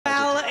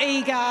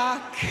Iga.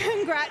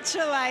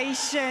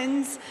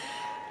 Congratulations.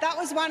 That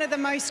was one of the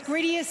most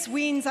grittiest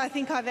wins I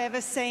think I've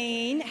ever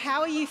seen.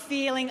 How are you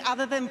feeling,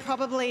 other than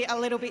probably a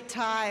little bit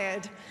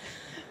tired?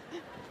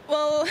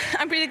 Well,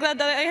 I'm pretty glad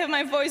that I have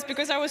my voice,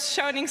 because I was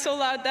shouting so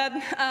loud that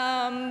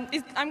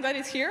I'm glad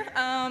it's here.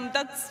 And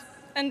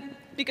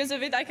because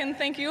of it, I can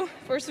thank you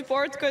for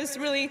support, because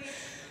really,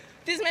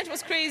 this match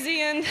was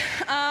crazy, and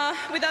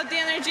without the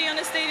energy on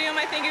the stadium,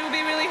 I think it would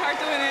be really hard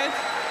to win it.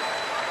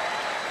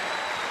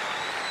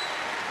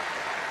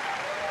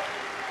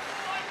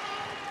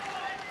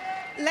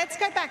 Let's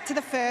go back to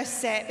the first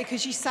set,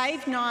 because you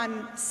saved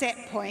 9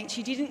 set points.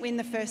 You didn't win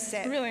the first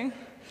set. Really?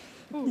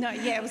 Ooh. No,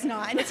 yeah, it was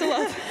 9. That's a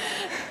lot.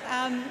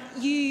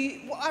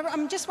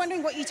 I'm just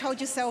wondering what you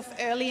told yourself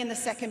early in the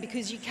second,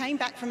 because you came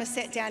back from a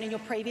set down in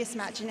your previous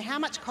match, and how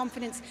much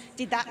confidence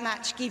did that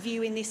match give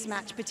you in this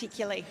match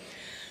particularly?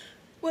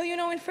 Well, you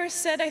know, in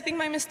first set, I think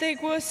my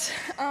mistake was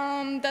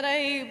that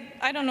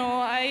I don't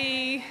know,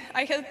 I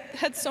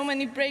had so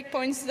many break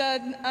points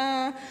that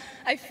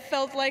I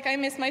felt like I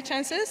missed my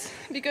chances,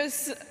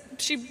 because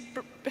she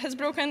has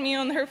broken me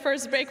on her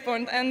first break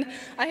point, and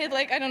I had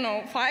like, I don't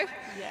know, 5.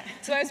 Yeah.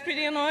 So I was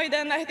pretty annoyed,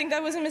 and I think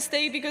that was a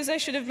mistake, because I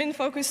should have been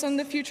focused on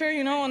the future,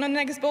 you know, on the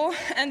next ball.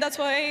 And that's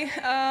why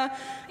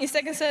in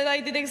second set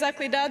I did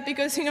exactly that,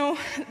 because, you know,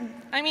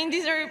 I mean,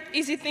 these are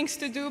easy things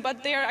to do,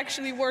 but they are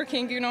actually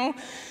working, you know.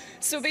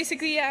 So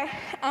basically, yeah,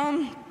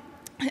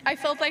 I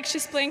felt like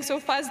she's playing so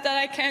fast that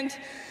I can't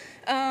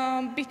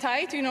be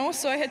tight, you know,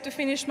 so I had to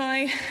finish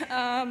my,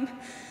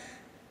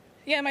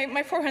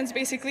 my forehands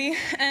basically.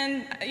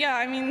 And yeah,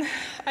 I mean,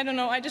 I don't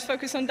know, I just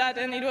focused on that,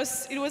 and it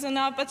was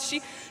enough, but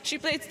she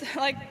played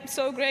like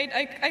so great.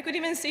 I could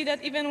even see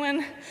that even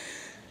when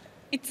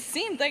it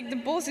seemed like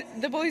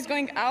the ball is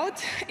going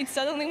out, it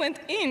suddenly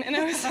went in, and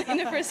I was in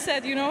the first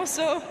set, you know,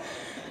 so.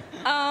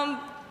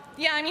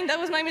 Yeah, I mean, that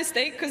was my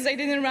mistake, because I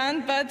didn't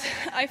run, but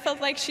I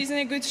felt like she's in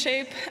a good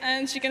shape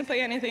and she can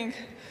play anything.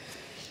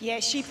 Yeah,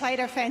 she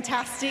played a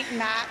fantastic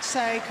match,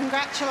 so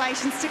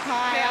congratulations to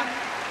Kaya. Yeah.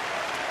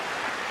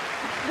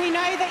 We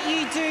know that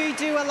you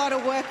do a lot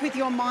of work with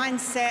your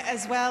mindset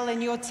as well,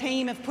 and your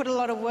team have put a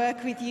lot of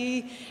work with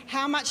you.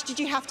 How much did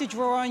you have to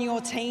draw on your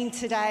team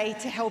today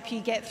to help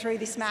you get through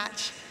this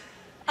match?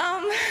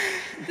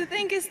 The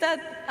thing is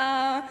that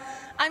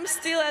I'm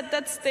still at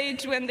that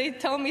stage when they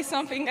tell me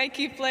something, I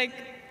keep like,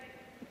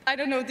 I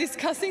don't know,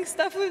 discussing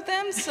stuff with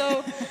them.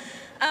 So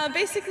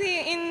basically,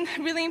 in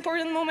really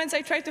important moments,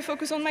 I try to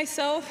focus on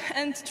myself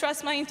and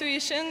trust my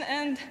intuition.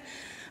 And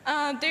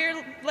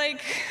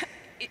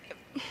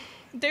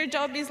their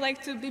job is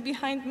like to be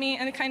behind me,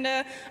 and kind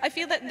of, I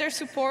feel that their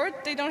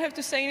support, they don't have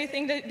to say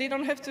anything, they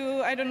don't have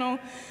to, I don't know,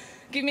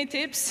 give me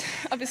tips.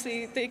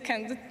 Obviously, they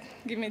can't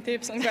give me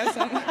tips on grass,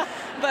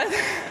 but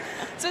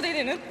so they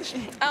didn't.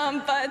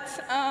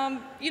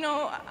 You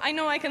know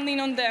I can lean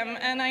on them,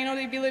 and I know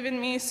they believe in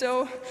me.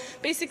 So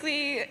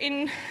basically,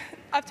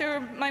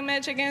 after my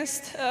match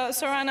against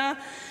Sorana,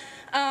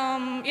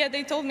 yeah,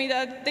 they told me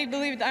that they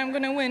believed I'm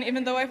gonna win,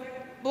 even though I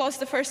lost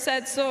the first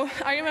set. So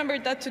I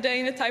remembered that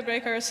today in the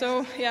tiebreaker.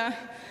 So yeah,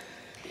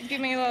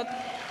 give me a lot.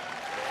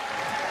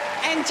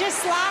 And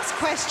just last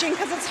question,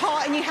 because it's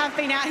hot and you have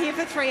been out here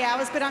for 3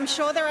 hours, but I'm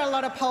sure there are a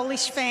lot of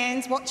Polish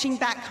fans watching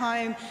back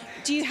home.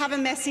 Do you have a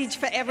message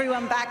for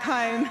everyone back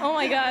home? Oh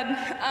my God,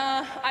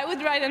 I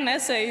would write an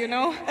essay, you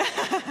know.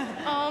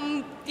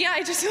 Yeah,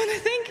 I just want to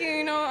thank you,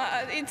 you know.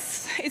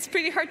 It's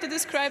pretty hard to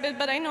describe it,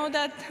 but I know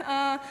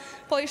that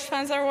Polish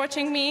fans are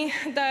watching me,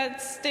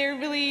 that they're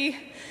really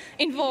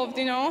involved,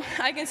 you know.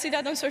 I can see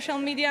that on social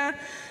media.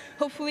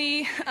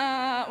 Hopefully,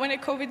 when the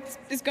COVID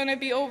is going to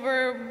be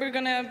over, we're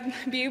going to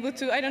be able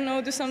to, I don't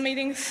know, do some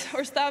meetings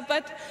or stuff.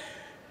 But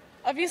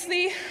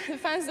obviously, the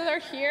fans that are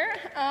here,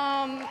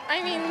 I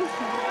mean,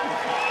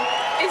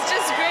 it's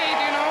just great,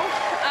 you know.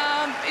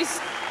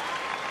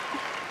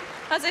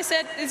 As I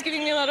said, it's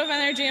giving me a lot of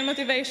energy and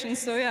motivation,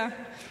 so yeah.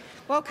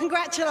 Well,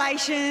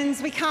 congratulations.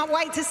 We can't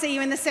wait to see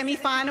you in the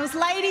semi-finals.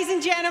 Ladies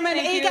and gentlemen,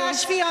 Iga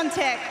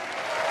Swiatek.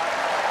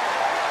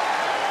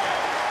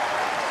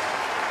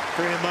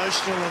 Very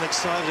emotional and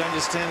excited,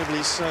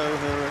 understandably so.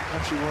 Her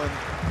countrywoman,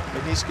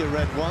 Agnieszka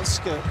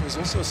Radwanska, was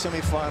also a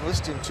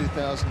semi-finalist in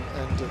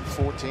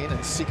 2014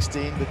 and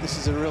 16, but this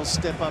is a real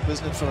step up,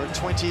 isn't it, for a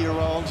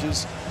 20-year-old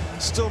who's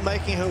still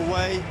making her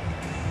way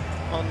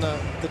on the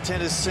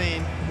tennis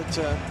scene. But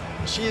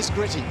she is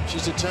gritty,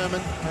 she's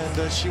determined,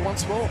 and she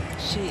wants more.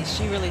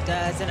 She really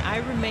does, and I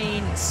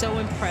remain so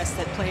impressed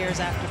that players,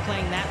 after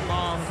playing that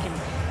long, can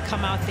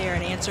come out there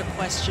and answer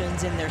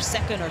questions in their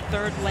second or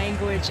third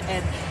language.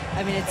 And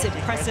I mean, it's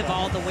impressive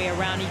all the way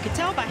around. You could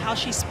tell by how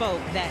she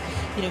spoke that,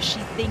 you know, she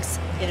thinks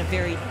in a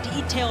very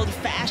detailed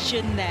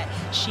fashion, that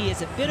she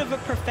is a bit of a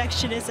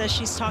perfectionist, as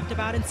she's talked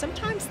about, and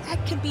sometimes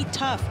that can be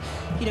tough,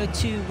 you know,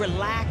 to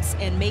relax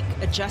and make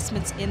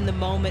adjustments in the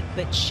moment.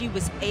 But she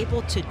was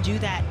able to do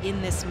that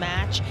in this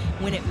match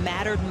when it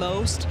mattered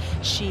most.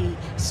 She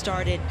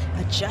started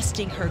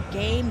adjusting her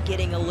game,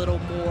 getting a little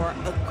more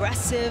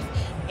aggressive,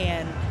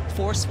 and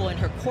forceful in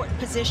her court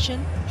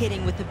position,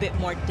 hitting with a bit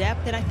more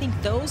depth. And I think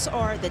those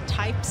are the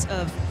types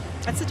of,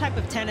 that's the type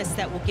of tennis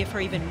that will give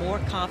her even more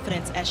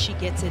confidence as she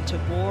gets into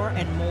more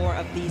and more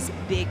of these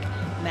big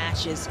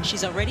matches.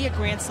 She's already a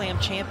Grand Slam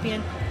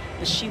champion,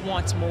 but she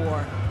wants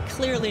more.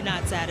 Clearly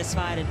not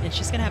satisfied, and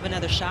she's going to have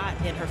another shot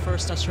in her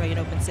first Australian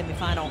Open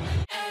semifinal.